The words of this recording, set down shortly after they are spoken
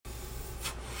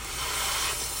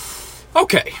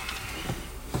Okay.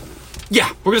 Yeah,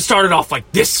 we're gonna start it off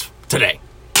like this today.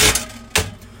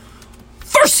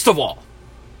 First of all,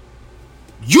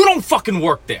 you don't fucking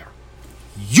work there.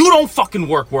 You don't fucking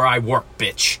work where I work,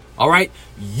 bitch. Alright?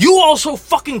 You also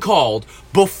fucking called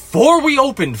before we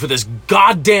opened for this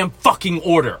goddamn fucking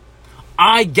order.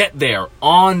 I get there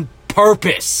on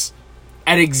purpose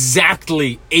at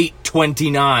exactly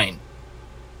 8:29.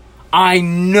 I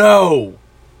know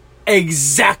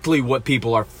exactly what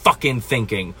people are fucking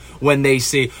thinking when they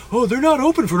say, oh, they're not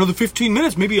open for another 15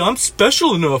 minutes. Maybe I'm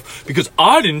special enough because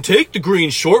I didn't take the green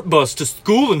short bus to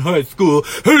school in high school.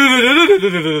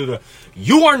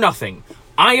 You are nothing.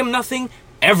 I am nothing.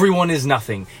 Everyone is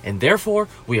nothing. And therefore,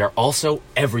 we are also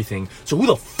everything. So who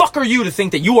the fuck are you to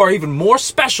think that you are even more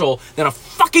special than a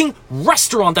fucking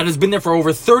restaurant that has been there for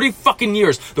over 30 fucking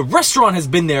years? The restaurant has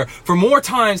been there for more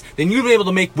times than you've been able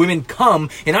to make women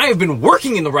come. And I have been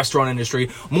working in the restaurant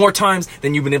industry more times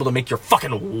than you've been able to make your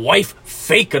fucking wife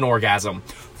fake an orgasm.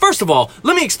 First of all,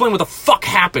 let me explain what the fuck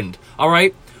happened.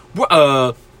 Alright?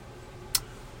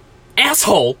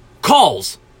 Asshole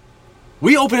calls.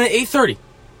 We open at 8:30.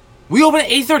 We open at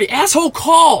 8:30. Asshole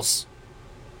calls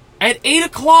at 8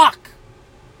 o'clock.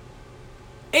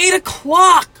 8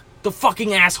 o'clock, the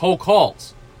fucking asshole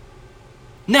calls.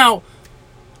 Now,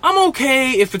 I'm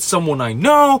okay if it's someone I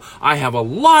know. I have a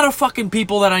lot of fucking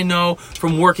people that I know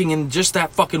from working in just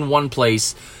that fucking one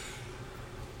place.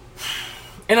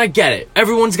 And I get it.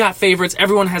 Everyone's got favorites.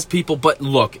 Everyone has people. But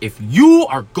look, if you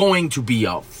are going to be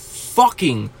a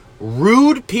fucking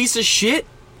rude piece of shit,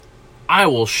 I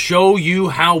will show you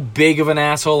how big of an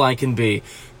asshole I can be.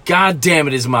 God damn,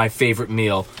 it is my favorite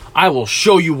meal. I will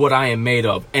show you what I am made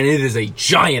of, and it is a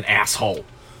giant asshole.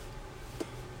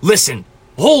 Listen,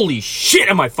 holy shit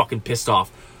am I fucking pissed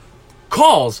off.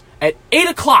 Calls at 8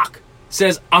 o'clock,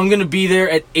 says I'm going to be there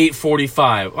at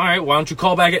 8:45. All right, why don't you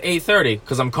call back at 8:30?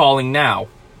 Because I'm calling now.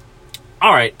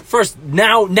 All right, first,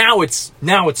 now it's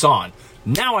on.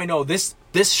 Now I know this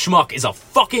schmuck is a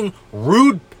fucking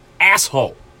rude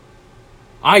asshole.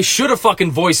 I should have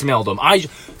fucking voicemailed him.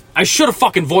 I should have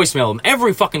fucking voicemailed him.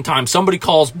 Every fucking time somebody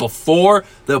calls before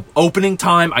the opening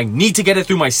time, I need to get it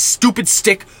through my stupid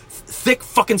thick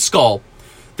fucking skull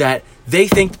that they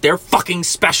think they're fucking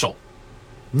special.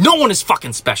 No one is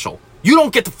fucking special. You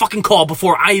don't get the fucking call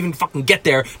before I even fucking get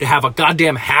there to have a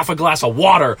goddamn half a glass of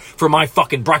water for my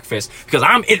fucking breakfast because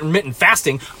I'm intermittent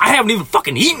fasting. I haven't even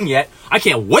fucking eaten yet. I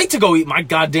can't wait to go eat my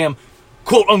goddamn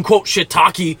quote-unquote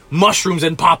shiitake, mushrooms,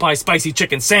 and Popeye spicy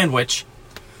chicken sandwich.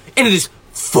 And it is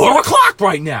 4 o'clock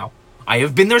right now. I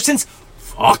have been there since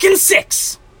fucking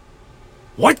 6.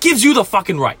 What gives you the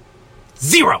fucking right?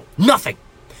 Zero. Nothing.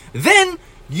 Then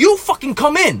you fucking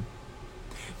come in.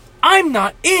 I'm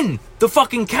not in the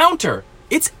fucking counter.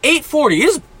 It's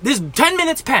 8:40. This is 10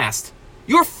 minutes past.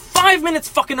 You're 5 minutes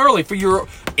fucking early for your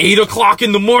 8 o'clock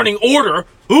in the morning order.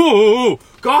 Ooh,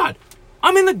 God.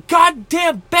 I'm in the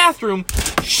goddamn bathroom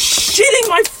shitting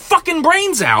my fucking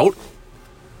brains out.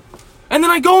 And then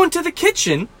I go into the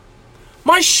kitchen.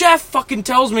 My chef fucking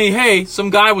tells me, hey, some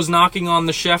guy was knocking on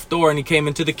the chef door and he came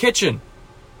into the kitchen.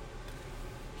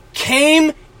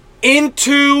 Came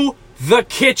into the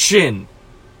kitchen.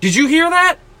 Did you hear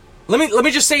that? Let me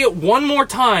just say it one more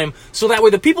time so that way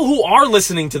the people who are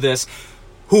listening to this,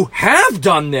 who have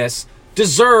done this,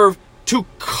 deserve to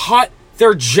cut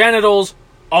their genitals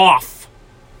off.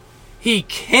 He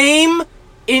came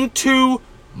into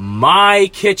my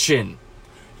kitchen.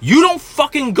 You don't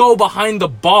fucking go behind the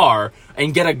bar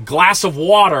and get a glass of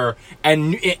water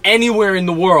and anywhere in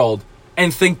the world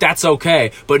and think that's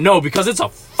okay. But no, because it's a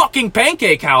fucking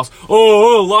pancake house.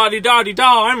 Oh,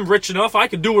 la-di-da-di-da, I'm rich enough, I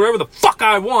can do whatever the fuck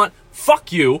I want.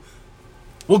 Fuck you.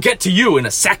 We'll get to you in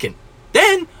a second.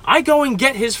 Then I go and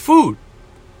get his food.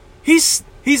 He's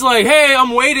like, hey,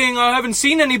 I'm waiting, I haven't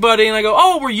seen anybody. And I go,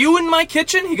 oh, were you in my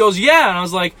kitchen? He goes, yeah. And I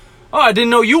was like, oh, I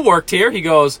didn't know you worked here. He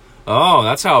goes, oh,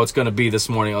 that's how it's going to be this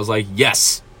morning. I was like,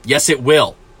 yes, it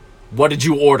will. What did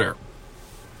you order?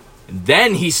 And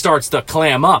then he starts to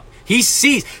clam up. He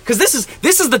sees, because this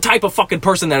is the type of fucking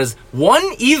person that is,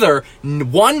 one,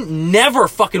 never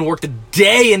fucking worked a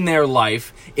day in their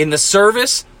life in the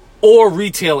service or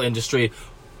retail industry,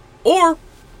 or,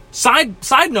 side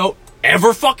note,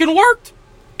 ever fucking worked.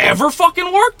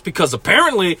 Because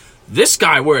apparently this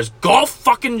guy wears golf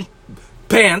fucking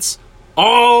pants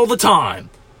all the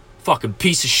time. Fucking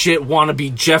piece of shit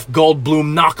wannabe Jeff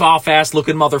Goldblum knockoff ass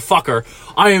looking motherfucker.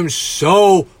 I am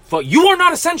so you are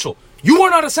not essential.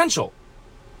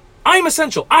 I'm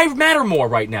essential. I matter more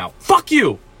right now. Fuck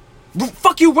you.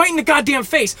 Fuck you right in the goddamn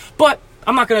face. But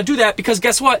I'm not gonna do that because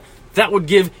guess what? That would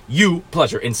give you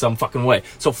pleasure in some fucking way.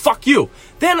 So fuck you.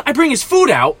 Then I bring his food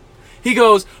out. He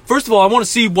goes, first of all, I want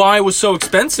to see why it was so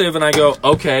expensive. And I go,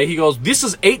 okay. He goes, this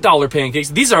is $8 pancakes.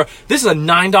 This is a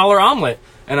 $9 omelet.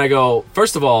 And I go,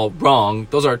 first of all, wrong.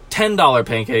 Those are $10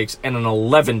 pancakes and an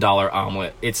 $11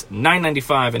 omelet. It's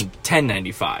 $9.95 and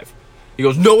 $10.95. He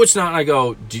goes, no, it's not. And I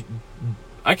go,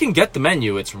 I can get the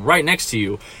menu. It's right next to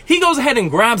you. He goes ahead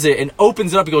and grabs it and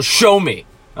opens it up. He goes, show me.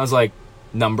 I was like,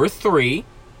 number 3,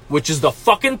 which is the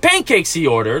fucking pancakes he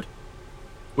ordered,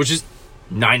 which is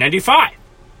 $9.95.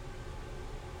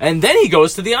 And then he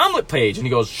goes to the omelet page and he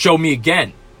goes, show me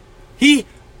again. He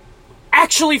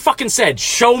actually fucking said,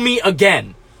 show me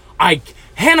again. I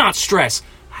cannot stress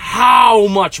how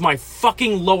much my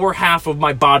fucking lower half of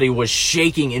my body was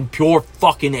shaking in pure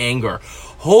fucking anger.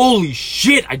 Holy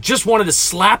shit, I just wanted to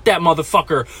slap that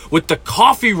motherfucker with the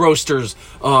coffee roaster's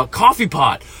coffee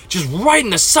pot. Just right in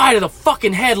the side of the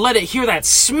fucking head. Let it hear that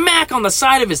smack on the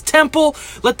side of his temple.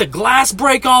 Let the glass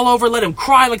break all over. Let him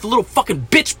cry like the little fucking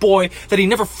bitch boy that he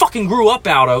never fucking grew up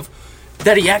out of.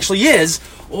 That he actually is.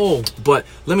 Oh, but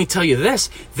let me tell you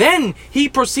this. Then he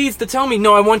proceeds to tell me,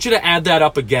 no, I want you to add that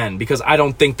up again because I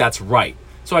don't think that's right.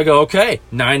 So I go, okay,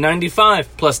 $9.95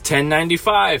 plus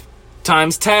 $10.95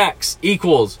 times tax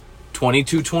equals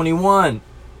 $22.21.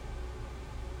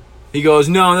 He goes,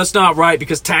 no, that's not right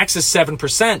because tax is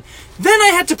 7%. Then I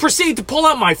had to proceed to pull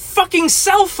out my fucking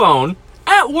cell phone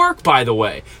at work, by the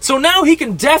way. So now he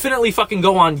can definitely fucking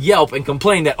go on Yelp and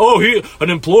complain that, oh,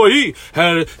 an employee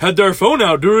had their phone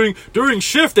out during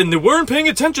shift and they weren't paying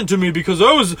attention to me because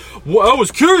I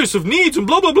was curious of needs and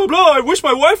blah, blah, blah, blah. I wish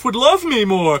my wife would love me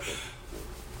more.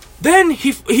 Then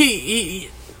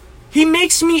he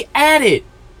makes me add it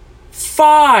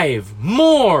 5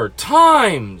 more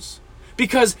times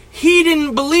because he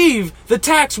didn't believe the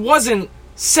tax wasn't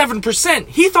 7%.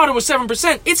 He thought it was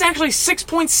 7%. It's actually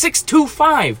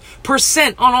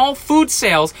 6.625% on all food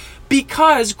sales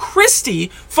because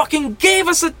Christie fucking gave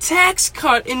us a tax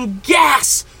cut in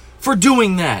gas for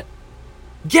doing that.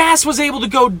 Gas was able to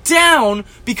go down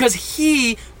because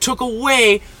he took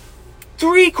away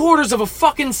 3/4 of a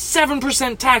fucking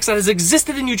 7% tax that has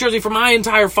existed in New Jersey for my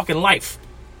entire fucking life.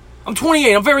 I'm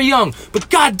 28, I'm very young, but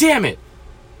god damn it.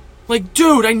 Like,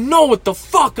 dude, I know what the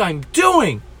fuck I'm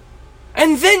doing.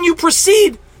 And then you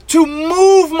proceed to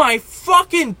move my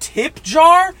fucking tip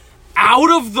jar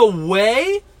out of the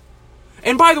way?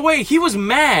 And by the way, he was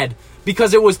mad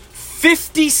because it was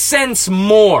 50 cents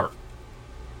more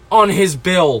on his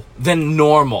bill than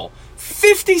normal.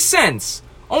 50 cents.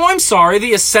 Oh, I'm sorry,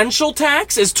 the essential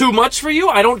tax is too much for you?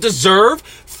 I don't deserve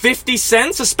 50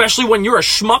 cents, especially when you're a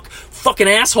schmuck fucking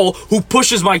asshole who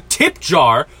pushes my tip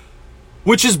jar,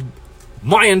 which is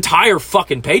my entire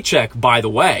fucking paycheck, by the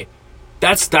way.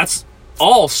 That's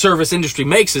all service industry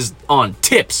makes is on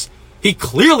tips. He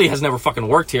clearly has never fucking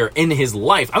worked here in his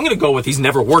life. I'm gonna go with he's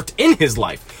never worked in his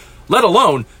life, let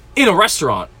alone in a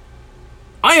restaurant.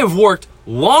 I have worked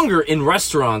longer in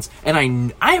restaurants, and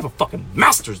I have a fucking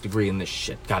master's degree in this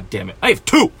shit. God damn it. I have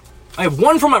 2. I have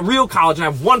 1 from a real college, and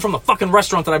I have 1 from the fucking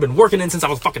restaurant that I've been working in since I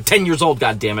was fucking 10 years old,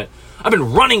 god damn it. I've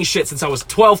been running shit since I was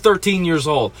 12, 13 years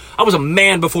old. I was a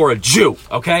man before a Jew,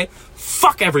 okay?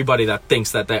 Fuck everybody that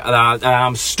thinks that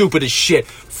I'm stupid as shit.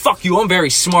 Fuck you, I'm very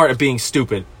smart at being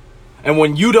stupid. And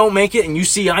when you don't make it and you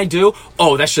see I do,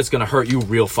 oh, that shit's gonna hurt you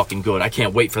real fucking good. I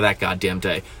can't wait for that goddamn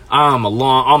day. I'm a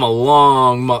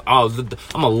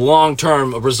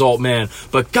long-term result man.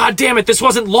 But goddamn it, this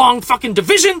wasn't long fucking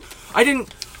division.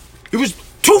 It was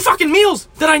 2 fucking meals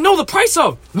that I know the price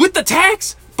of with the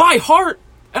tax by heart.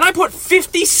 And I put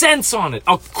 50 cents on it.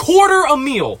 $0.25 a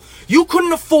meal. You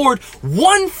couldn't afford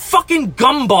 1 fucking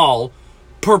gumball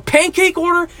per pancake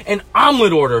order and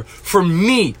omelet order for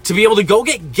me to be able to go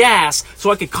get gas so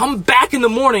I could come back in the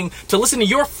morning to listen to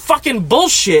your fucking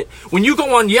bullshit when you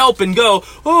go on Yelp and go,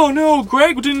 oh no,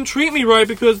 Greg didn't treat me right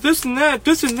because this and that,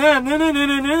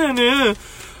 nah.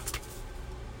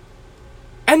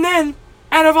 And then,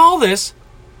 out of all this,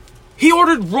 he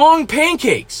ordered wrong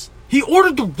pancakes. He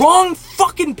ordered the wrong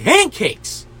fucking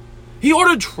pancakes. He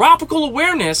ordered Tropical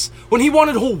Awareness when he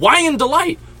wanted Hawaiian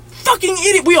Delight. Fucking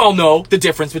idiot. We all know the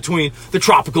difference between the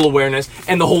Tropical Awareness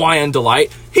and the Hawaiian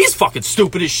Delight. He's fucking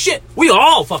stupid as shit. We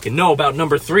all fucking know about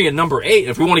number 3 and number 8.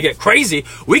 If we want to get crazy,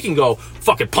 we can go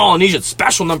fucking Polynesian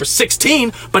Special number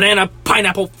 16, banana,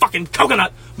 pineapple, fucking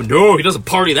coconut. But no, he doesn't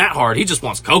party that hard. He just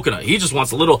wants coconut. He just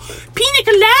wants a little pina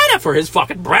colada for his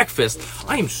fucking breakfast.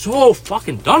 I am so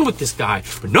fucking done with this guy.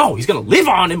 But no, he's gonna live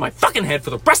on in my fucking head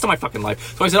for the rest of my fucking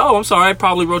life. So I said, oh, I'm sorry, I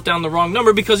probably wrote down the wrong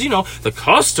number because, you know, the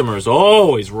customer's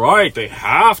always right. They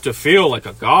have to feel like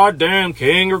a goddamn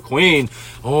king or queen.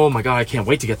 Oh my God, I can't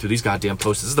wait to get through these goddamn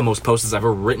posts. This is the most posts I've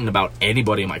ever written about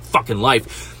anybody in my fucking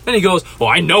life. Then he goes, well,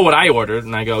 I know what I ordered.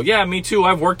 And I go, yeah, me too.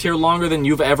 I've worked here longer than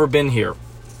you've ever been here.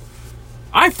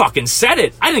 I fucking said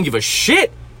it. I didn't give a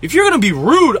shit. If you're going to be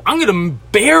rude, I'm going to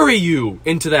bury you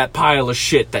into that pile of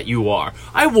shit that you are.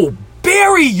 I will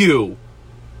bury you.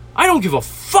 I don't give a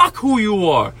fuck who you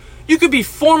are. You could be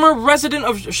former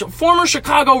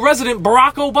Chicago resident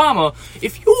Barack Obama.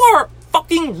 If you are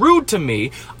fucking rude to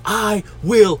me, I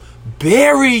will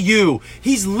bury you.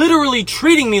 He's literally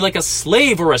treating me like a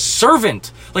slave or a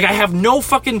servant. Like I have no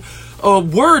fucking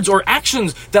words or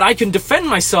actions that I can defend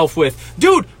myself with.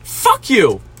 Dude, fuck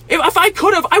you. If I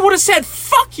could have, I would have said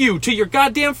fuck you to your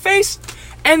goddamn face.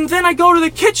 And then I go to the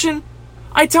kitchen.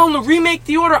 I tell him to remake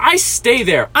the order. I stay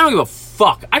there. I don't give a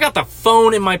fuck. I got the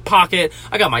phone in my pocket.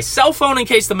 I got my cell phone in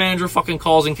case the manager fucking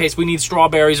calls, in case we need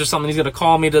strawberries or something. He's going to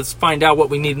call me to find out what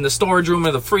we need in the storage room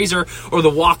or the freezer or the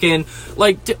walk-in.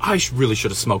 Like, I really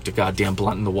should have smoked a goddamn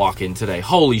blunt in the walk-in today.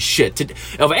 Holy shit.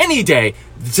 Of any day,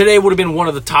 today would have been one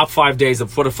of the top 5 days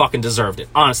that would have fucking deserved it.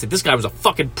 Honestly, this guy was a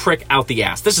fucking prick out the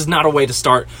ass. This is not a way to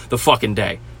start the fucking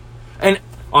day. And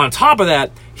on top of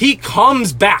that, he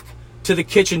comes back to the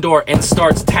kitchen door and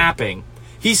starts tapping.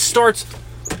 He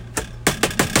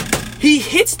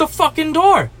hits the fucking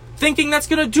door, thinking that's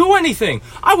gonna do anything.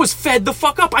 I was fed the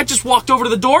fuck up. I just walked over to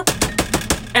the door,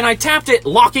 and I tapped it,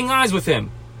 locking eyes with him.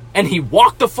 And he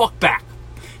walked the fuck back.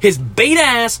 His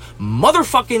beta-ass,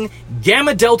 motherfucking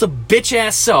Gamma Delta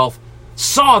bitch-ass self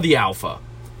saw the alpha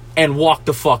and walked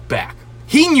the fuck back.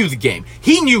 He knew the game.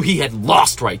 He knew he had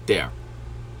lost right there.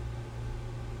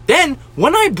 Then,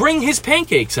 when I bring his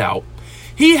pancakes out,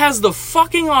 he has the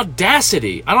fucking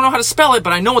audacity, I don't know how to spell it,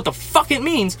 but I know what the fuck it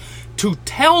means, to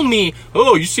tell me,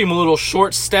 oh, you seem a little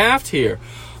short-staffed here.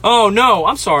 Oh, no,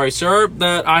 I'm sorry, sir,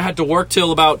 that I had to work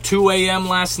till about 2 a.m.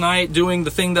 last night doing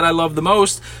the thing that I love the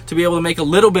most to be able to make a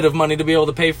little bit of money to be able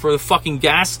to pay for the fucking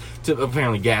gas.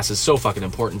 Apparently gas is so fucking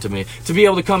important to me. To be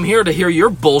able to come here to hear your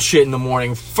bullshit in the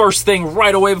morning, first thing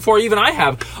right away before even I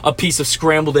have a piece of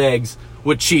scrambled eggs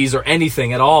with cheese or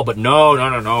anything at all. But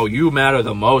no, you matter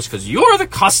the most because you're the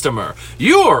customer.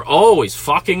 You are always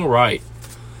fucking right.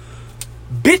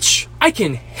 Bitch, I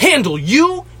can handle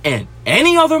you and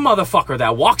any other motherfucker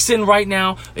that walks in right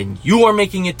now, and you are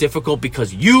making it difficult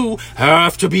because you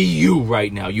have to be you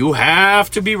right now. You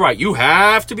have to be right. You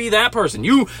have to be that person.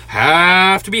 You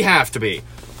have to be.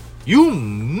 You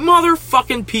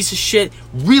motherfucking piece of shit,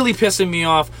 really pissing me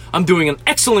off. I'm doing an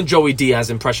excellent Joey Diaz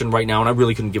impression right now, and I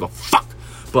really couldn't give a fuck.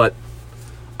 But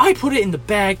I put it in the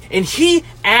bag, and he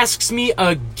asks me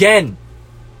again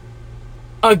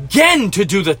to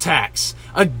do the tax,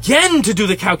 again to do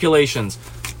the calculations.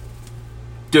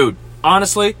 Dude,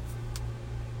 honestly,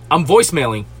 I'm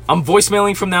voicemailing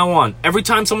from now on. Every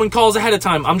time someone calls ahead of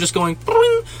time, I'm just going,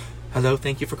 boing. Hello,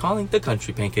 thank you for calling the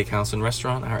Country Pancake House and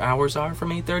Restaurant. Our hours are from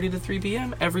 8:30 to 3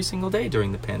 p.m. every single day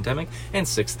during the pandemic and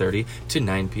 6:30 to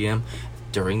 9 p.m.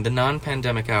 during the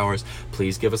non-pandemic hours.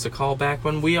 Please give us a call back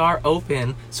when we are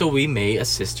open so we may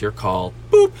assist your call.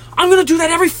 Boop. I'm going to do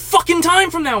that every fucking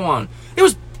time from now on. It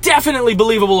was definitely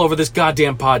believable over this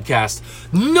goddamn podcast.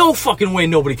 No fucking way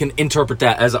nobody can interpret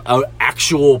that as an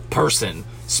actual person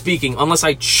speaking unless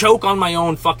I choke on my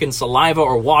own fucking saliva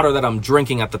or water that I'm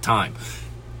drinking at the time.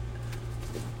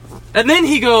 And then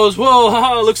he goes,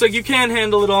 well, looks like you can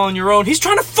handle it all on your own. He's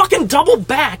trying to fucking double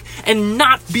back and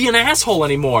not be an asshole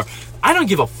anymore. I don't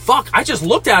give a fuck. I just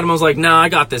looked at him. I was like, nah, I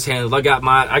got this handled.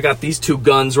 I got these two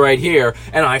guns right here.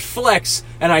 And I flex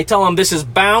and I tell him this is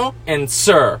bow and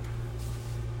sir.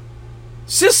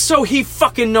 Just so he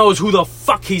fucking knows who the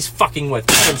fuck he's fucking with.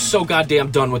 I am so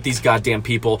goddamn done with these goddamn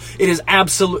people. It is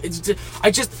absolute. Are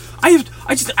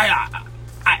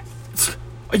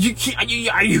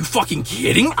you fucking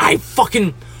kidding? I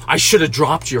should have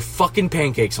dropped your fucking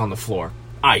pancakes on the floor.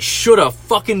 I should have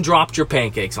fucking dropped your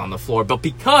pancakes on the floor. But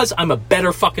because I'm a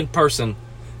better fucking person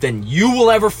than you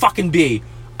will ever fucking be,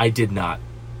 I did not.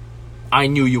 I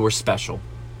knew you were special.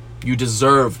 You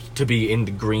deserved to be in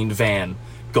the green van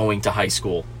going to high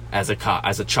school as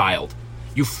a child.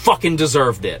 You fucking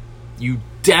deserved it. You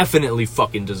definitely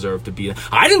fucking deserve to be there.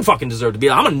 I didn't fucking deserve to be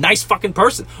there. I'm a nice fucking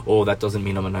person. Oh, that doesn't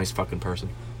mean I'm a nice fucking person.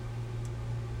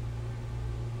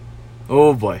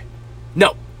 Oh boy.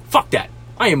 No, fuck that.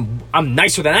 I'm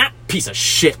nicer than that piece of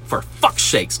shit, for fuck's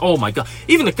sakes. Oh my god.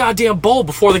 Even the goddamn bowl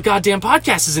before the goddamn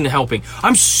podcast isn't helping.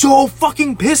 I'm so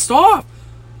fucking pissed off.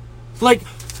 Like,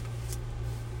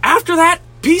 after that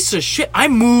piece of shit, I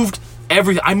moved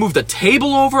everything. I moved the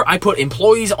table over. I put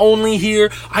employees only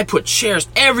here. I put chairs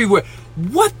everywhere.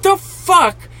 What the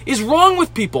fuck is wrong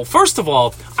with people? First of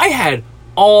all, I had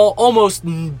almost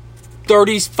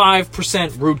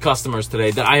 35% rude customers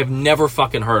today that I have never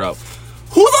fucking heard of.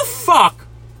 Who the fuck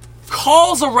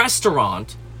calls a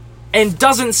restaurant and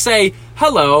doesn't say,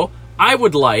 hello, I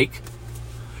would like...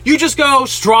 You just go,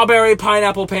 strawberry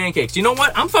pineapple pancakes. You know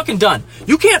what? I'm fucking done.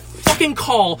 You can't fucking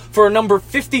call for a number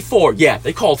 54. Yeah,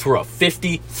 they called for a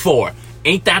 54.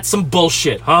 Ain't that some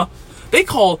bullshit, huh? They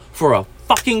called for a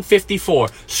fucking 54.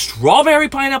 Strawberry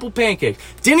pineapple pancakes.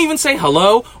 Didn't even say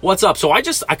hello, what's up? So I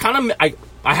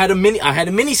had a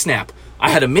mini snap. I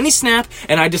had a mini snap,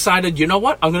 and I decided, you know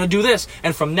what? I'm going to do this.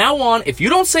 And from now on, if you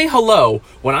don't say hello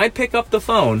when I pick up the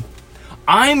phone,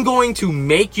 I'm going to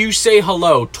make you say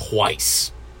hello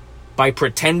twice by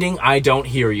pretending I don't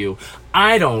hear you.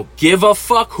 I don't give a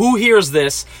fuck who hears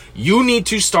this. You need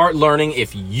to start learning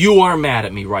if you are mad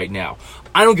at me right now.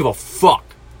 I don't give a fuck.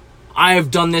 I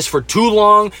have done this for too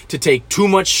long to take too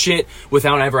much shit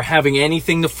without ever having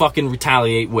anything to fucking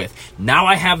retaliate with. Now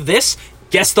I have this.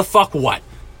 Guess the fuck what?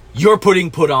 You're putting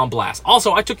put on blast.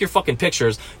 Also, I took your fucking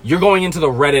pictures. You're going into the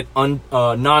Reddit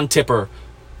non-tipper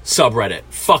subreddit.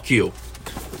 Fuck you.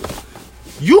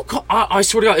 I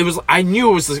swear to God, I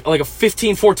knew it was like a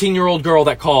 15, 14-year-old girl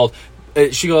that called.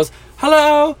 She goes,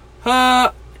 hello,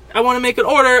 I want to make an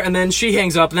order. And then she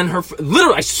hangs up. And then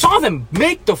literally, I saw them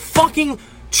make the fucking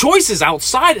choices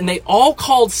outside. And they all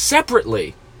called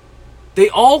separately. They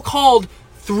all called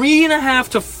 3.5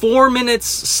 to 4 minutes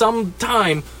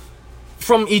sometime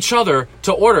from each other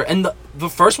to order. And the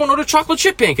first one ordered chocolate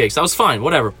chip pancakes. That was fine,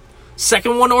 whatever.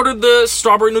 Second one ordered the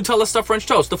strawberry Nutella stuffed French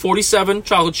toast. The 47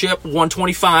 chocolate chip,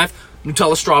 125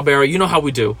 Nutella strawberry. You know how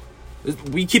we do.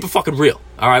 We keep it fucking real.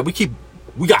 All right,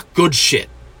 we got good shit.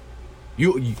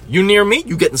 You near me,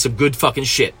 you getting some good fucking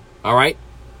shit. All right.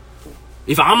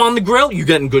 If I'm on the grill, you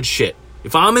getting good shit.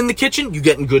 If I'm in the kitchen, you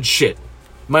getting good shit.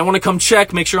 You might want to come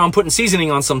check, make sure I'm putting seasoning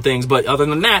on some things, but other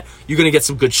than that, you're gonna get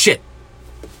some good shit.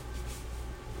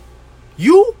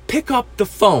 You pick up the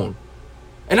phone.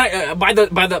 And by the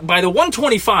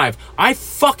 125, I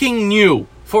fucking knew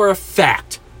for a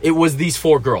fact it was these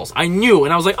 4 girls. I knew,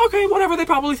 and I was like, okay, whatever. They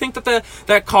probably think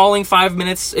that calling 5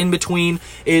 minutes in between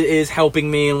is helping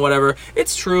me and whatever.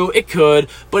 It's true, it could,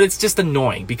 but it's just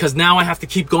annoying because now I have to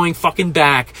keep going fucking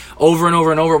back over and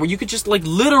over and over. Where you could just like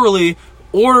literally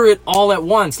order it all at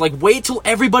once. Like, wait till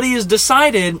everybody is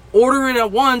decided, order it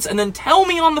at once, and then tell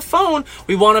me on the phone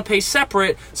we want to pay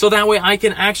separate, so that way I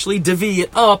can actually divvy it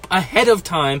up ahead of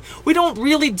time. We don't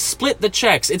really split the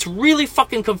checks. It's really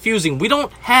fucking confusing. We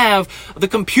don't have the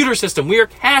computer system. We are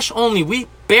cash only. We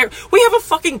have a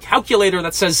fucking calculator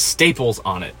that says Staples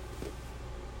on it.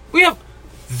 We have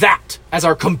that as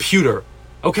our computer,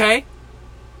 okay?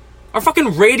 Our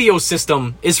fucking radio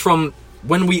system is from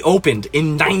when we opened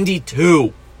in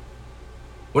 92.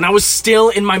 When I was still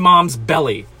in my mom's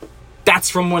belly. That's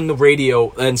from when the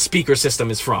radio and speaker system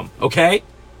is from, okay?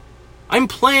 I'm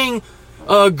playing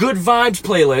a Good Vibes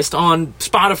playlist on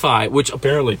Spotify, which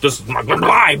apparently this is my good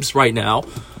vibes right now.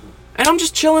 And I'm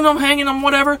just chilling, I'm hanging, I'm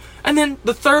whatever. And then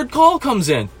the third call comes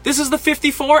in. This is the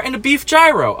 54 and a beef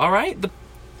gyro, all right?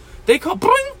 They call,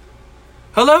 boing.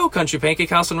 Hello, Country Pancake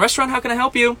House and Restaurant, how can I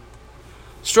help you?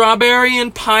 Strawberry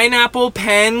and pineapple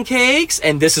pancakes.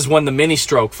 And this is when the mini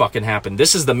stroke fucking happened.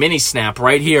 This is the mini snap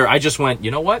right here. I just went, you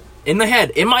know what? In my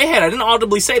head, I didn't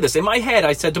audibly say this. In my head,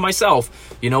 I said to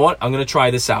myself, you know what? I'm going to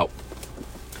try this out.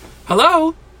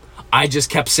 Hello? I just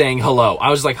kept saying hello.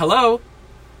 I was like, hello?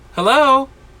 Hello?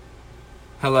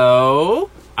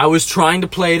 Hello? I was trying to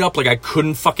play it up like I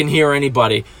couldn't fucking hear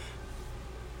anybody.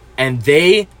 And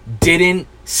they didn't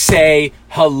say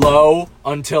hello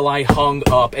until I hung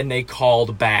up and they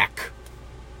called back.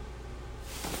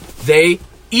 They,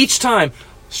 each time,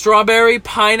 strawberry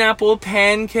pineapple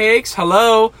pancakes,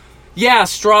 hello? Yeah,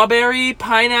 strawberry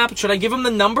pineapple, should I give them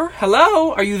the number?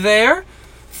 Hello, are you there?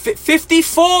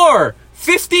 54,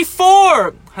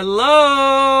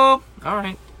 hello?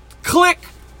 Alright, click,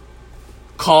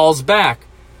 calls back.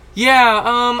 Yeah,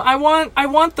 I want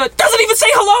the, doesn't even say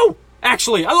hello!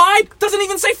 Actually, I lied. Doesn't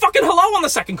even say fucking hello on the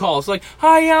second call. It's like,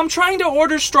 hi, I'm trying to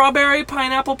order strawberry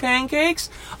pineapple pancakes.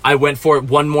 I went for it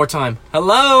one more time.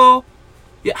 Hello?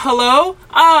 Yeah, hello?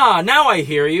 Ah, now I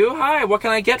hear you. Hi, what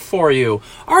can I get for you?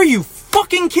 Are you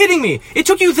fucking kidding me? It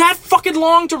took you that fucking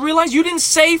long to realize you didn't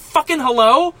say fucking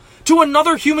hello to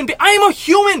another human being? I am a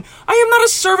human. I am not a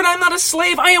servant. I am not a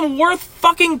slave. I am worth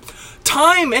fucking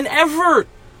time and effort.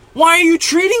 Why are you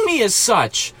treating me as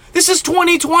such? This is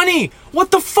 2020.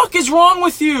 What the fuck is wrong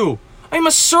with you? I am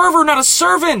a server, not a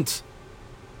servant.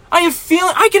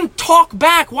 I can talk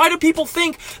back. Why do people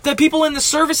think that people in the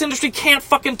service industry can't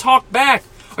fucking talk back?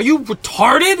 Are you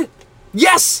retarded?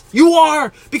 Yes, you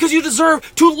are! Because you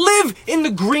deserve to live in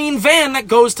the green van that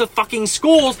goes to fucking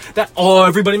schools that,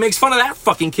 everybody makes fun of that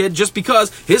fucking kid just because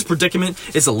his predicament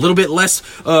is a little bit less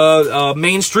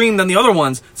mainstream than the other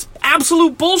ones. It's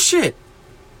absolute bullshit.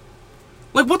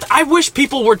 Like, what? I wish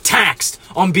people were taxed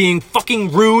on being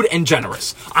fucking rude and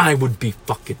generous. I would be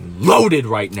fucking loaded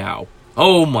right now.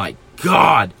 Oh my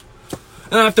God.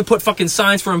 And I have to put fucking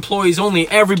signs for employees only.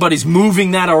 Everybody's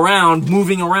moving around.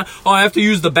 Oh, I have to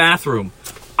use the bathroom.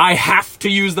 I have to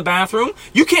use the bathroom?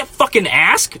 You can't fucking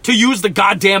ask to use the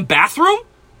goddamn bathroom?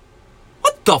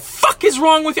 What the fuck is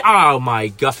wrong with you? Oh my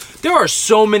God. There are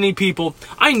so many people.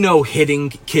 I know hitting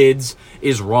kids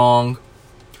is wrong.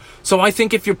 So I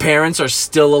think if your parents are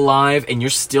still alive and you're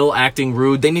still acting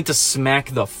rude, they need to smack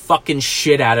the fucking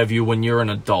shit out of you when you're an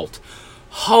adult.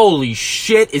 Holy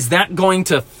shit, is that going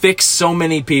to fix so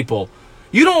many people?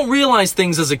 You don't realize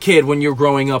things as a kid when you're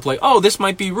growing up, like, oh, this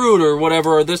might be rude or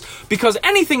whatever, or this, because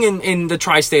anything in the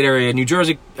tri-state area, New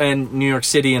Jersey and New York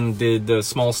City and the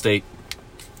small state,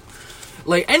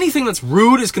 like, anything that's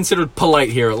rude is considered polite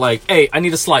here. Like, hey, I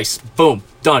need a slice. Boom.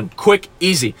 Done. Quick.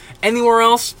 Easy. Anywhere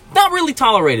else, not really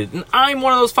tolerated. And I'm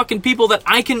one of those fucking people that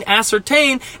I can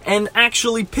ascertain and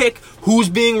actually pick who's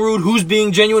being rude, who's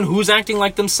being genuine, who's acting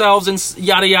like themselves, and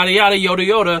yada, yada, yada, yoda,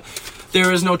 yoda.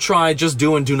 There is no try, just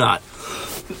do and do not.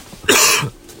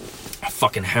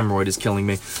 Fucking hemorrhoid is killing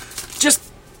me. Just...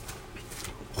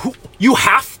 You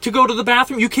have to go to the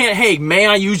bathroom? You can't, hey, may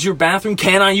I use your bathroom?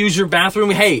 Can I use your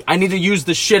bathroom? Hey, I need to use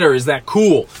the shitter. Is that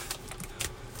cool?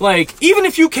 Like, even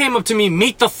if you came up to me,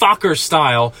 Meet the Fokker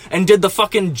style, and did the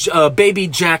fucking Baby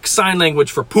Jack sign language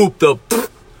for poop, the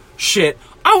shit,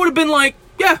 I would have been like,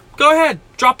 yeah, go ahead.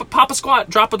 Pop a squat,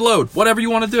 drop a load, whatever you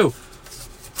want to do.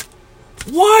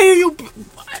 Why are you...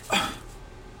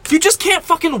 You just can't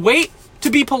fucking wait to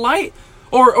be polite?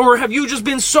 Or have you just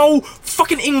been so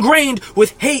fucking ingrained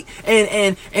with hate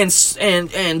and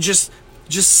just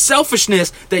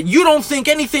selfishness that you don't think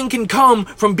anything can come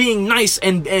from being nice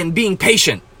and being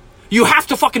patient? You have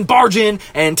to fucking barge in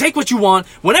and take what you want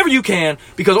whenever you can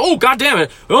because, oh, God damn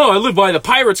it, I live by the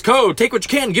pirate's code. Take what you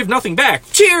can, give nothing back.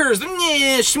 Cheers!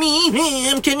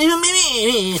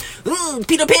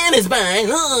 Peter Pan is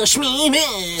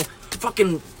by.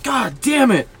 Fucking, God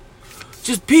damn it.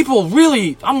 Just people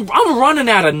really, I'm running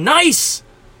out of nice.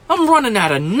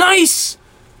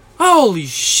 Holy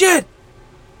shit.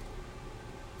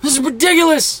 This is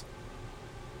ridiculous.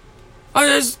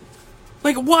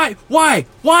 Like, why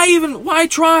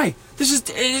try?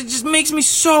 It just makes me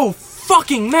so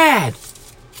fucking mad.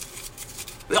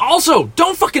 Also,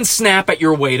 don't fucking snap at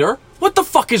your waiter. What the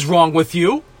fuck is wrong with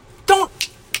you? Don't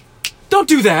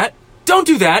do that. Don't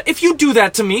do that. If you do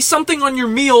that to me, something on your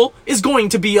meal is going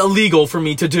to be illegal for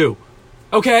me to do.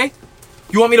 Okay?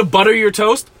 You want me to butter your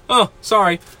toast? Oh,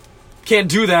 sorry. Can't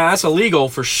do that. That's illegal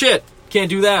for shit. Can't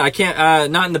do that. I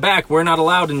can't, not in the back. We're not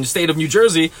allowed in the state of New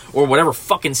Jersey, or whatever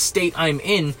fucking state I'm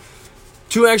in,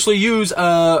 to actually use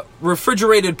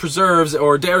refrigerated preserves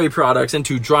or dairy products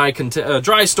into dry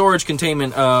storage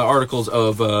containment articles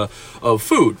of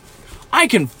food.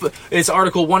 It's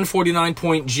Article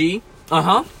 149.G.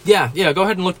 Yeah, go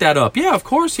ahead and look that up. Yeah, of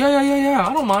course. Yeah.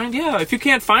 I don't mind. Yeah, if you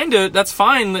can't find it, that's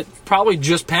fine. That probably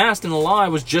just passed in the law. I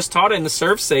was just taught it in the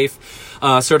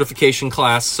ServSafe certification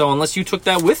class. So unless you took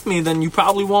that with me, then you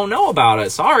probably won't know about it.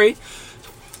 Sorry.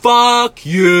 Fuck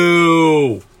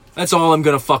you. That's all I'm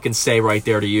gonna fucking say right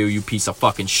there to you, you piece of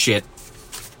fucking shit.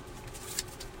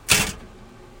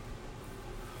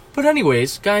 But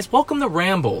anyways, guys, welcome to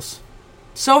Rambles.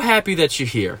 So happy that you're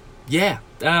here. Yeah,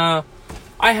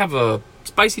 I have a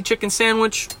spicy chicken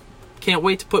sandwich. Can't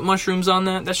wait to put mushrooms on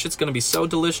that. That shit's gonna be so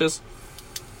delicious.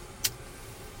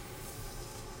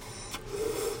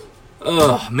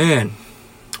 Oh, man.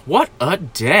 What a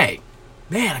day.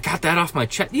 Man, I got that off my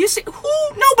chest. You see,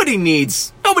 nobody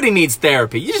needs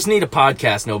therapy. You just need a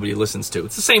podcast nobody listens to.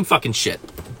 It's the same fucking shit.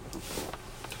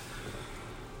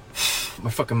 My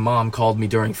fucking mom called me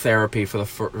during therapy for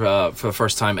the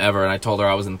first time ever, and I told her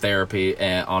I was in therapy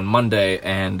on Monday,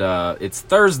 and it's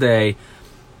Thursday.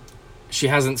 She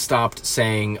hasn't stopped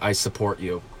saying, I support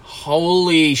you.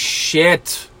 Holy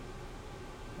shit.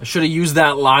 I should have used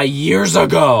that lie years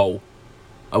ago.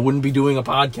 I wouldn't be doing a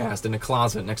podcast in a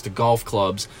closet next to golf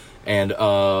clubs and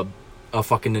a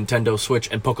fucking Nintendo Switch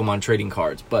and Pokemon trading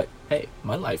cards. But, hey,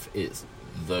 my life is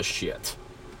the shit.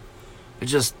 I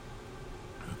just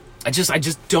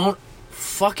don't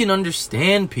fucking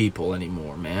understand people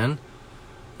anymore, man.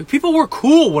 People were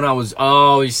cool when I was...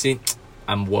 Oh, you see,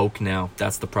 I'm woke now.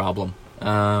 That's the problem.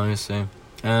 You see.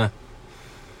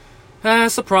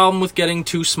 That's the problem with getting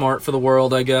too smart for the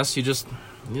world, I guess. You just...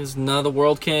 The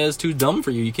world is too dumb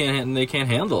for you. They can't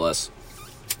handle us.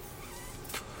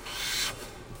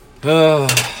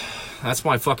 That's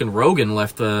why fucking Rogan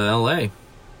left L.A.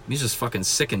 He's just fucking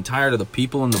sick and tired of the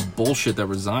people and the bullshit that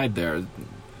reside there.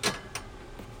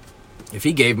 If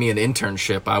he gave me an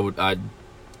internship, I'd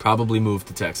probably move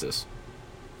to Texas.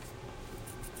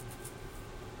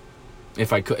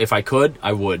 If I could,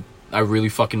 I would. I really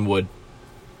fucking would.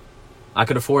 I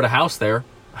could afford a house there.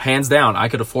 Hands down, I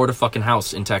could afford a fucking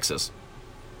house in Texas.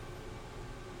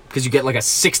 Because you get like a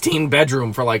 16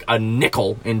 bedroom for like a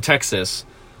nickel in Texas.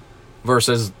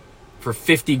 Versus for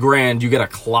 50 grand, you get a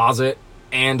closet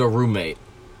and a roommate.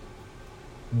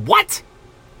 What?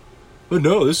 But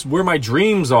no, this is where my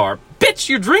dreams are. Bitch,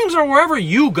 your dreams are wherever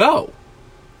you go.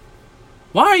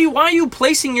 Why are you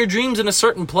placing your dreams in a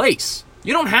certain place?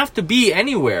 You don't have to be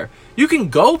anywhere. You can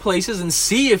go places and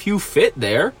see if you fit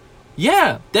there.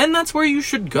 Yeah, then that's where you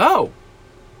should go.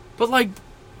 But like,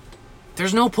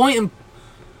 there's no point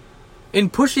in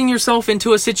pushing yourself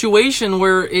into a situation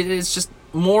where it is just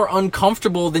more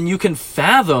uncomfortable than you can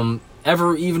fathom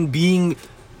ever even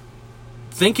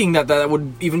thinking that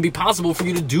would even be possible for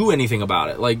you to do anything about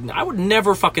it. Like, I would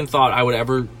never fucking thought I would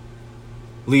ever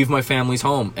leave my family's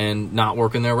home and not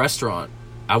work in their restaurant.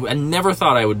 I never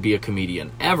thought I would be a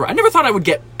comedian, ever. I never thought I would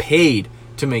get paid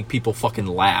to make people fucking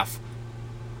laugh.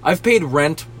 I've paid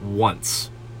rent once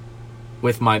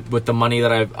with the money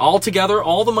that all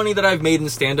the money that I've made in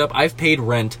stand-up, I've paid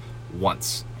rent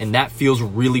once. And that feels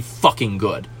really fucking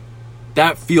good.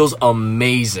 That feels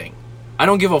amazing. I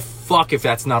don't give a fuck if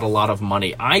that's not a lot of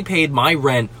money. I paid my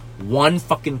rent one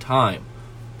fucking time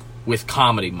with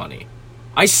comedy money.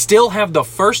 I still have the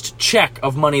first check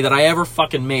of money that I ever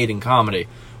fucking made in comedy,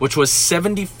 which was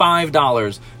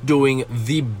 $75 doing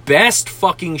the best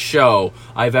fucking show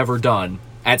I've ever done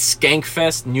at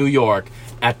Skankfest, New York,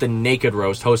 at the Naked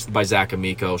Roast, hosted by Zach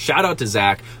Amico. Shout out to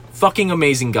Zach. Fucking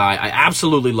amazing guy. I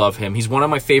absolutely love him. He's one of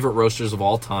my favorite roasters of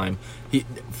all time.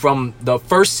 From the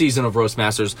first season of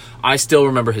Roastmasters, I still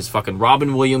remember his fucking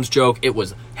Robin Williams joke. It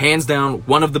was hands down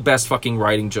one of the best fucking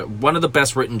one of the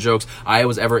best written jokes I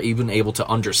was ever even able to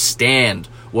understand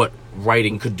what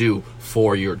writing could do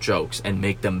for your jokes and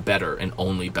make them better and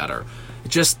only better.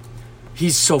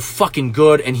 He's so fucking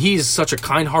good, and he's such a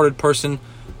kind-hearted person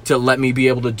to let me be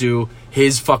able to do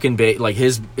his fucking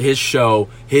his show,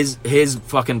 his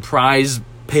fucking prize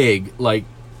pig. Like,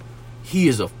 he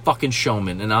is a fucking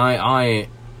showman, and I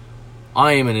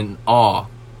am in awe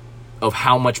of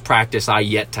how much practice I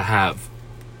yet to have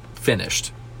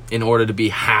finished in order to be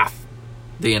half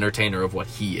the entertainer of what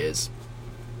he is.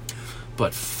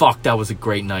 But fuck, that was a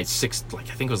great night. I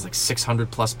think it was like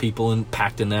 600 plus people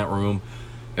packed in that room.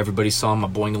 Everybody saw my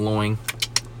boing-a-loing.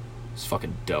 It's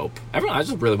fucking dope. I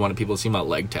just really wanted people to see my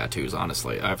leg tattoos,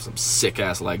 honestly. I have some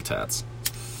sick-ass leg tats.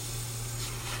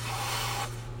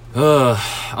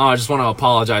 I just want to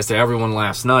apologize to everyone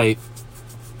last night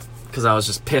because I was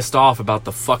just pissed off about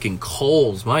the fucking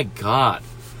Coles. My God.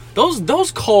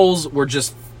 Those Coles were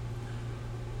just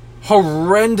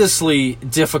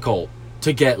horrendously difficult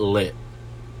to get lit.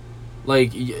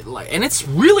 And it's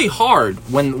really hard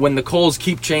when the coals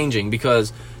keep changing,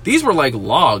 because these were like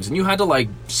logs and you had to like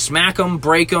smack them,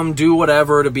 break them, do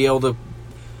whatever to be able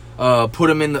to put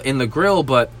them in the grill.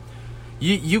 But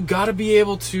you got to be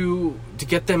able to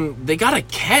get them. They got to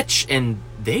catch, and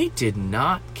they did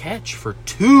not catch for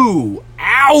 2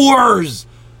 hours.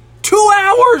 2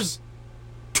 hours.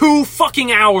 2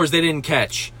 fucking hours they didn't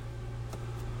catch.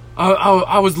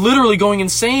 I was literally going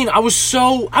insane. I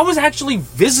was actually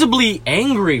visibly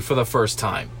angry for the first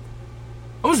time.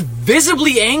 I was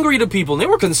visibly angry to people, and they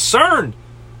were concerned.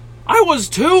 I was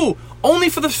too, only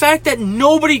for the fact that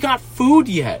nobody got food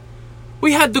yet.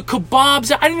 We had the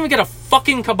kebabs. I didn't even get a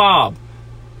fucking kebab.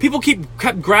 People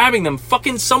kept grabbing them.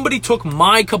 Fucking somebody took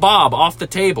my kebab off the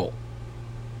table.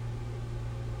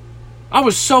 I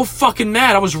was so fucking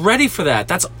mad. I was ready for that.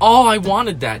 That's all I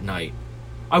wanted that night.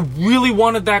 I really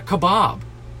wanted that kebab.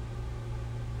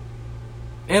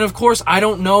 And of course, I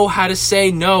don't know how to say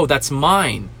no, that's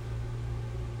mine.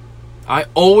 I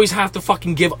always have to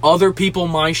fucking give other people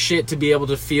my shit to be able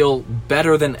to feel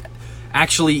better than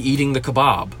actually eating the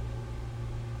kebab.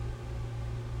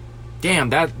 Damn,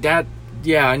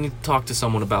 yeah, I need to talk to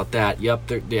someone about that.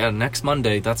 Yep, next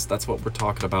Monday, that's what we're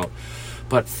talking about.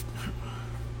 But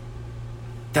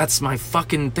that's my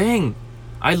fucking thing.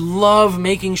 I love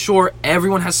making sure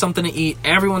everyone has something to eat,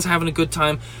 everyone's having a good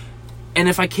time, and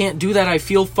if I can't do that, I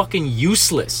feel fucking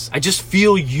useless. I just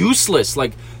feel useless.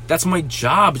 Like, that's my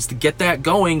job, is to get that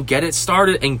going, get it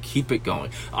started, and keep it going.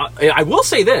 I will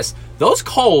say this, those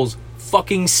Coles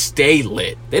fucking stay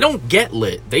lit. They don't get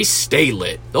lit. They stay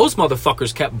lit. Those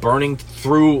motherfuckers kept burning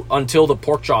through until the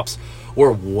pork chops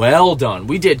were well done.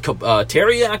 We did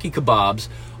teriyaki kebabs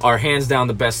are hands down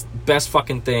the best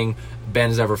fucking thing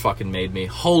Ben's ever fucking made me.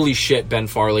 Holy shit, Ben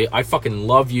Farley. I fucking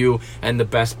love you and the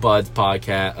Best Buds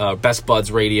podcast, Best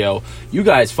Buds Radio. You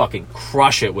guys fucking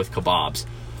crush it with kebabs.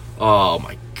 Oh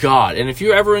my God. And if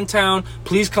you're ever in town,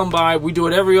 please come by. We do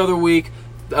it every other week.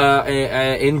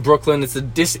 In Brooklyn. It's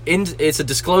a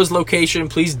disclosed location.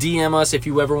 Please DM us if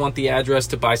you ever want the address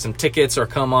to buy some tickets or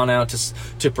come on out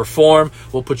to perform.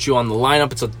 We'll put you on the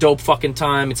lineup. It's a dope fucking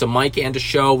time. It's a mic and a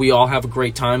show. We all have a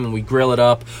great time and we grill it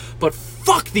up. But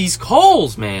fuck these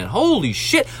coals, man. Holy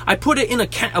shit. I put it in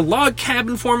a log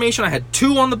cabin formation. I had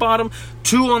 2 on the bottom,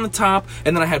 2 on the top,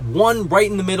 and then I had 1 right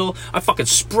in the middle. I fucking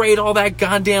sprayed all that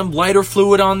goddamn lighter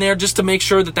fluid on there just to make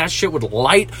sure that shit would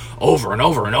light over and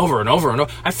over and over and over and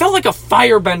over. I felt like a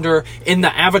firebender in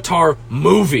the Avatar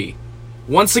movie.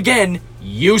 Once again,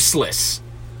 useless.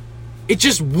 It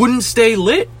just wouldn't stay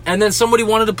lit. And then somebody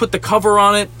wanted to put the cover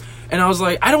on it. And I was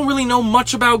like, I don't really know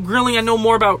much about grilling. I know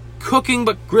more about cooking,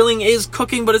 but grilling is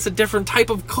cooking, but it's a different type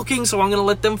of cooking, so I'm going to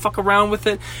let them fuck around with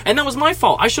it. And that was my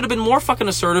fault. I should have been more fucking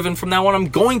assertive, and from now on, I'm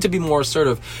going to be more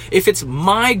assertive. If it's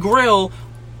my grill,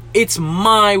 it's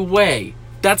my way.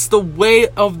 That's the way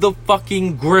of the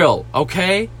fucking grill,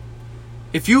 okay?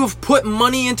 If you have put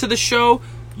money into the show,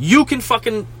 you can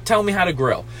fucking tell me how to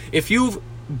grill. If you've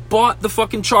bought the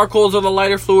fucking charcoals or the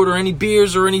lighter fluid or any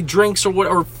beers or any drinks or what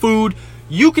or food,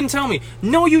 you can tell me.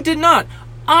 No, you did not.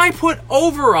 I put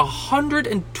over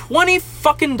 $120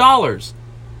 fucking dollars.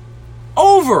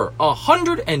 Over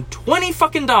 $120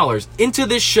 fucking dollars into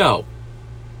this show.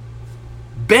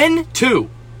 Ben too.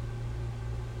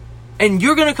 And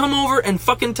you're gonna come over and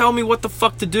fucking tell me what the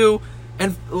fuck to do.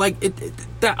 And like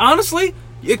that honestly,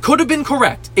 it could have been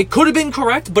correct. It could have been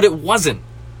correct, but it wasn't.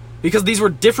 Because these were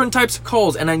different types of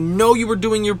coals, and I know you were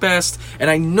doing your best,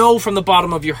 and I know from the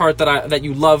bottom of your heart that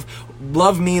you love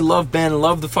me, love Ben,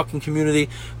 love the fucking community,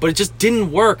 but it just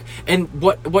didn't work. And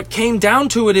what came down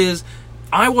to it is,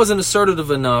 I wasn't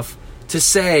assertive enough to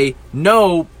say,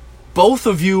 no, both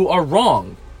of you are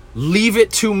wrong. Leave it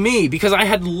to me, because I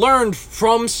had learned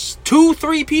from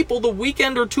 2-3 people the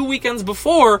weekend or 2 weekends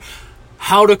before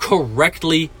how to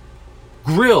correctly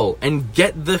grill and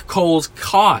get the coals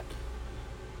caught.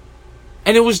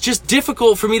 And it was just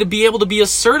difficult for me to be able to be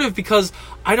assertive because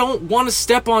I don't want to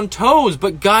step on toes,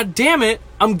 but god damn it,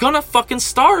 I'm gonna fucking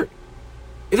start.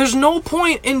 There's no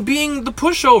point in being the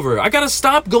pushover. I gotta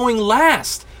stop going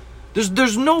last.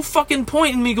 There's no fucking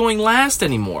point in me going last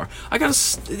anymore.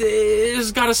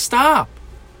 It's gotta stop.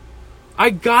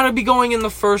 I gotta be going in the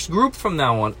first group from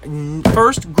now on.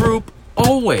 First group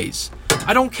always.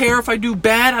 I don't care if I do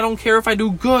bad. I don't care if I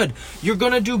do good. You're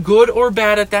going to do good or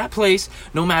bad at that place,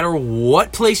 no matter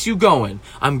what place you go in.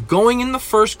 I'm going in the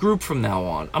first group from now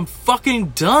on. I'm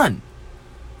fucking done.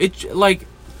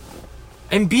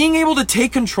 And being able to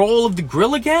take control of the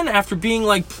grill again after being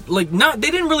they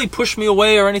didn't really push me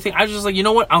away or anything. I was just like, you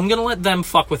know what? I'm going to let them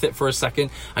fuck with it for a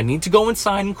second. I need to go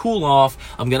inside and cool off.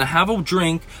 I'm going to have a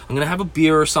drink. I'm going to have a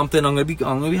beer or something. I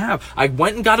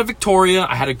went and got a Victoria.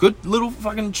 I had a good little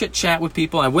fucking chit chat with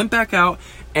people. I went back out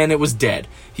and it was dead.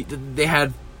 They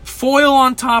had foil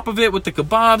on top of it with the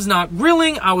kebabs not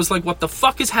grilling. I was like, what the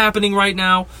fuck is happening right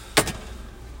now?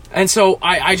 And so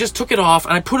I just took it off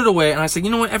and I put it away and I said, you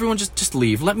know what, everyone just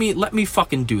leave. Let me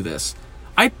fucking do this.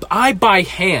 I by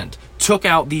hand took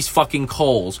out these fucking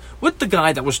coals with the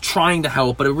guy that was trying to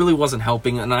help, but it really wasn't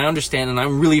helping, and I understand, and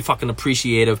I'm really fucking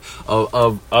appreciative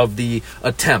of the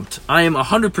attempt. I am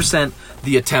 100%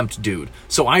 the attempt dude.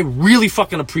 So I really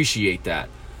fucking appreciate that.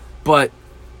 But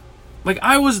like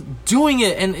I was doing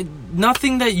it and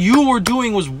nothing that you were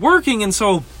doing was working, and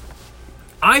so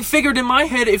I figured in my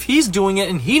head, if he's doing it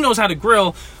and he knows how to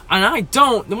grill and I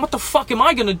don't, then what the fuck am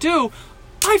I gonna do?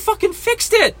 I fucking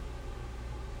fixed it.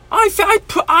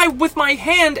 I with my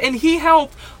hand, and he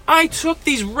helped. I took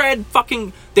these red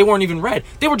fucking, they weren't even red.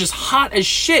 They were just hot as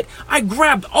shit. I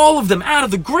grabbed all of them out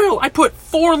of the grill. I put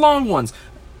 4 long ones,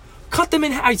 cut them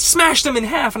in, I smashed them in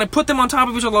half, and I put them on top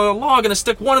of each other like a log, and I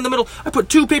stuck one in the middle. I put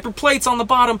 2 paper plates on the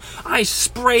bottom. I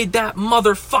sprayed that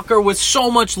motherfucker with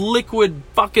so much liquid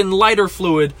fucking lighter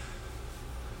fluid.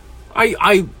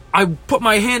 I put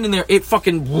my hand in there. It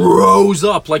fucking rose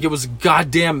up like it was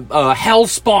goddamn hell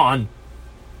spawn.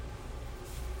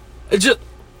 It just,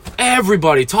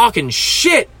 everybody talking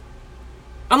shit.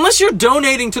 Unless you're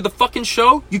donating to the fucking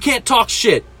show, you can't talk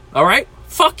shit. All right?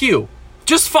 Fuck you.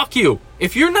 Just fuck you.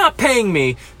 If you're not paying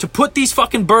me to put these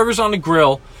fucking burgers on the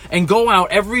grill and go out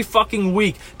every fucking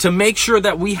week to make sure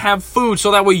that we have food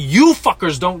so that way you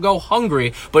fuckers don't go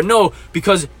hungry. But no,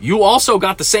 because you also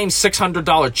got the same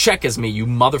 $600 check as me, you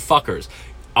motherfuckers.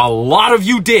 A lot of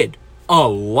you did. A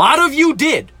lot of you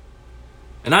did.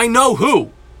 And I know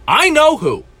who. I know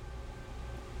who.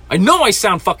 I know I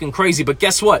sound fucking crazy, but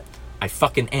guess what? I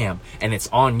fucking am. And it's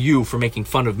on you for making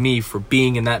fun of me for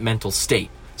being in that mental state.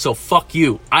 So fuck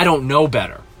you. I don't know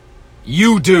better.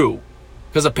 You do.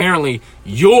 Because apparently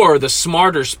you're the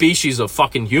smarter species of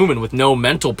fucking human with no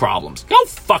mental problems. Go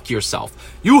fuck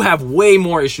yourself. You have way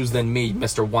more issues than me,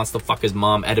 Mr. Wants to fuck his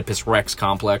mom, Oedipus Rex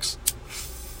complex.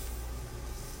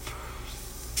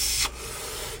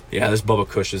 Yeah, this Bubba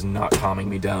Kush is not calming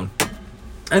me down.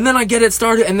 And then I get it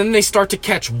started, and then they start to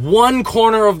catch one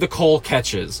corner of the coal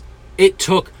catches. It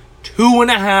took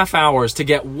 2.5 hours to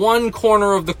get one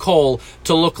corner of the coal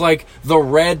to look like the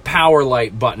red power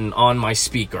light button on my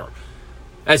speaker.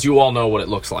 As you all know what it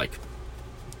looks like.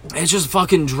 It just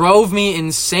fucking drove me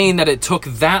insane that it took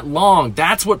that long.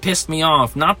 That's what pissed me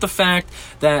off. Not the fact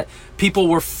that people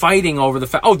were fighting over the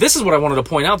fact... Oh, this is what I wanted to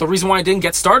point out. The reason why I didn't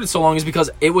get started so long is because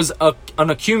it was an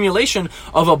accumulation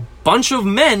of a bunch of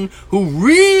men who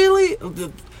really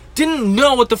didn't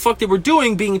know what the fuck they were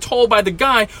doing, being told by the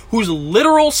guy whose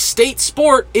literal state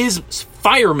sport is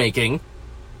fire making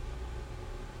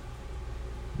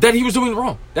that he was doing it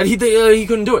wrong. That he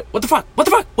couldn't do it. What the fuck? What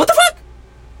the fuck? What the fuck?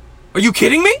 Are you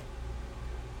kidding me?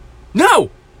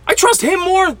 No. I trust him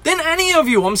more than any of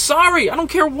you. I'm sorry. I don't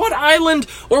care what island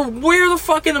or where the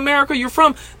fuck in America you're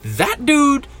from. That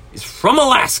dude is from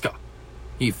Alaska.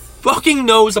 He fucking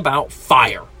knows about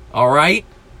fire. All right?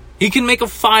 He can make a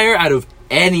fire out of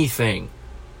anything.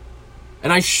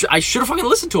 And I should have fucking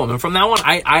listened to him. And from now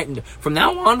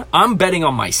on, I'm betting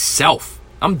on myself.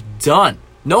 I'm done.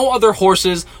 No other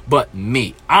horses but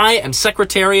me. I am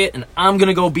Secretariat, and I'm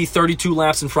gonna go be 32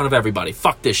 laps in front of everybody.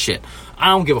 Fuck this shit. I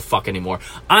don't give a fuck anymore.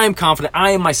 I am confident.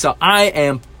 I am myself. I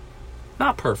am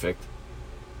not perfect.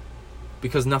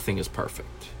 Because nothing is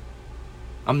perfect.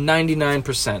 I'm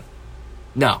 99%.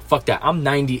 No, fuck that. I'm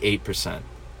 98%.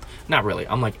 Not really.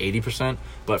 I'm like 80%,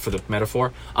 but for the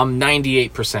metaphor, I'm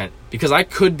 98%. Because I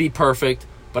could be perfect,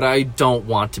 but I don't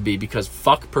want to be, because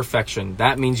fuck perfection.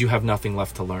 That means you have nothing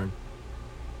left to learn.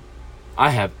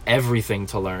 I have everything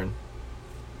to learn.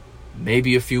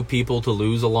 Maybe a few people to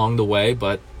lose along the way,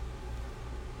 but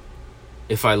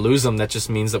if I lose them, that just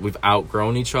means that we've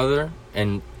outgrown each other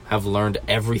and have learned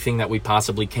everything that we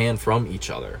possibly can from each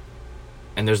other.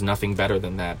 And there's nothing better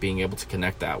than that, being able to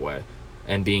connect that way.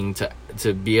 And being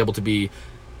to be able to be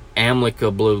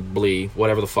amicably,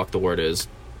 whatever the fuck the word is,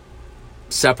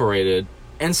 separated,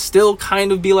 and still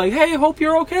kind of be like, hey, hope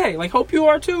you're okay. Like, hope you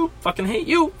are too. Fucking hate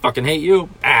you. Fucking hate you.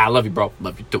 I love you, bro.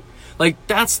 Love you too. Like,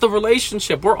 that's the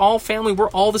relationship. We're all family. We're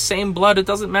all the same blood. It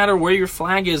doesn't matter where your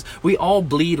flag is. We all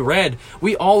bleed red.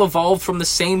 We all evolved from the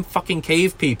same fucking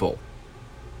cave people.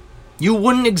 You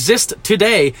wouldn't exist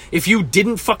today if you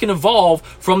didn't fucking evolve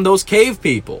from those cave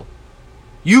people.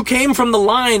 You came from the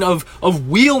line of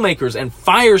wheel makers and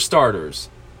fire starters.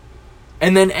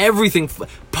 And then everything,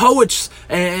 poets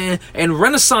and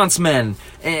Renaissance men,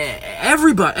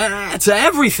 everybody, to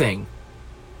everything.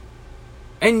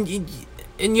 And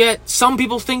yet some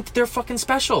people think that they're fucking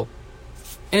special.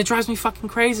 And it drives me fucking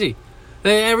crazy.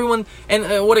 Everyone,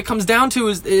 and what it comes down to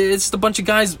is it's a bunch of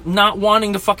guys not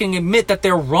wanting to fucking admit that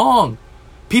they're wrong.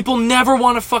 People never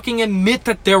want to fucking admit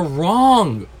that they're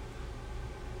wrong.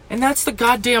 And that's the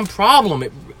goddamn problem.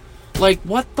 Like,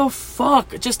 what the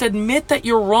fuck? Just admit that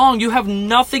you're wrong. You have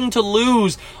nothing to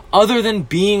lose other than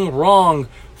being wrong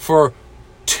for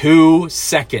 2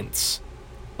 seconds.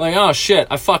 Like, oh shit,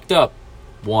 I fucked up.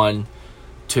 1,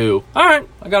 2. Alright,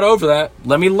 I got over that.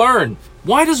 Let me learn.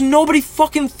 Why does nobody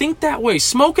fucking think that way?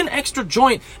 Smoke an extra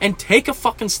joint and take a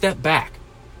fucking step back.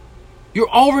 You're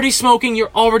already smoking,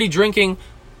 you're already drinking.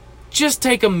 Just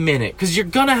take a minute, because you're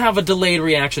gonna have a delayed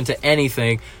reaction to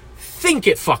anything. Think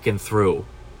it fucking through.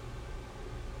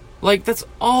 Like, that's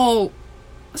all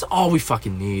we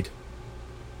fucking need,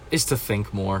 is to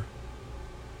think more.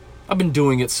 I've been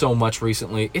doing it so much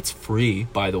recently. It's free,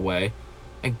 by the way.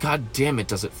 And god damn it,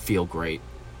 does it feel great.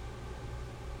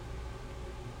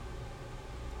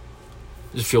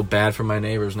 I just feel bad for my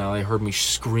neighbors now. They heard me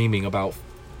screaming about...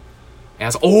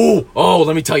 Oh,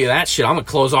 let me tell you that shit. I'm gonna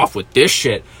close off with this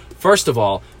shit. First of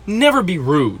all, never be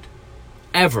rude.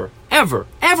 Ever. Ever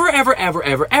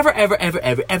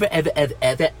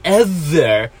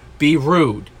be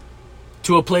rude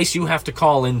to a place you have to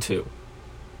call into.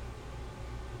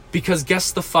 Because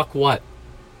guess the fuck what?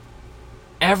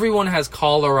 Everyone has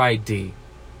caller ID.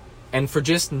 And for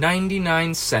just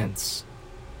 99 cents,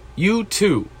 you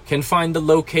too can find the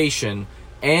location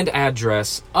and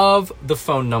address of the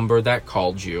phone number that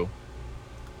called you.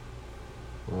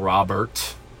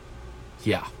 Robert.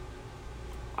 Yeah.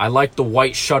 I like the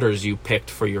white shutters you picked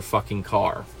for your fucking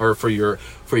car, or for your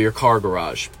car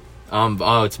garage.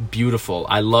 Oh, it's beautiful.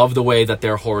 I love the way that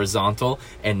they're horizontal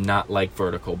and not like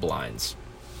vertical blinds.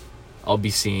 I'll be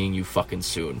seeing you fucking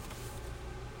soon.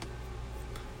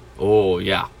 Oh,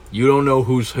 yeah. You don't know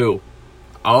who's who.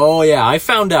 Oh, yeah. I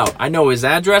found out. I know his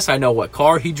address. I know what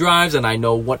car he drives. And I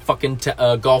know what fucking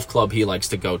golf club he likes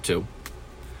to go to.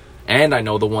 And I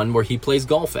know the one where he plays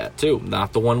golf at, too.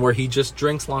 Not the one where he just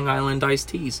drinks Long Island iced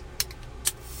teas.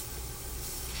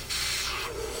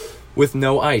 With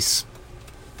no ice.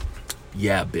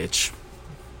 Yeah, bitch.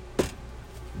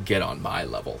 Get on my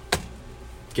level.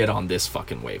 Get on this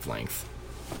fucking wavelength.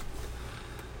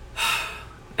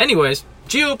 Anyways,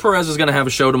 Gio Perez is going to have a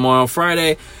show tomorrow,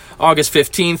 Friday, August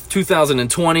 15th,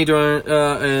 2020, at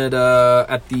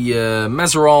the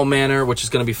Meserole Manor, which is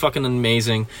going to be fucking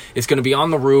amazing. It's going to be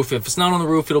on the roof. If it's not on the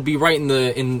roof, it'll be right in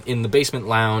the basement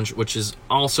lounge, which is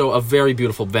also a very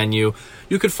beautiful venue.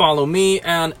 You could follow me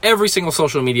on every single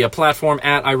social media platform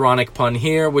at Ironic Pun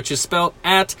Here, which is spelled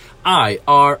at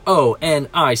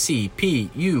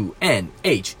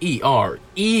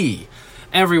IRONICPUNHERE.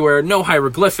 Everywhere, no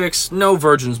hieroglyphics, no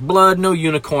virgin's blood, no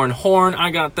unicorn horn.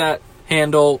 I got that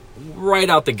handle right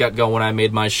out the get-go when I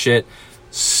made my shit.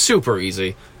 Super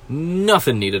easy.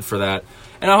 Nothing needed for that.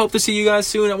 And I hope to see you guys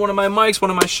soon at one of my mics, one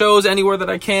of my shows, anywhere that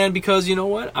I can, because you know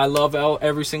what? I love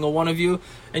every single one of you.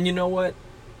 And you know what?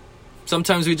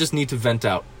 Sometimes we just need to vent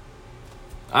out.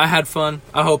 I had fun.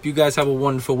 I hope you guys have a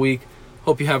wonderful week.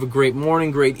 Hope you have a great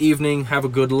morning, great evening, have a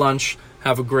good lunch,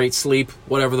 have a great sleep,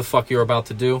 whatever the fuck you're about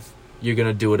to do. You're going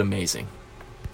to do it amazing.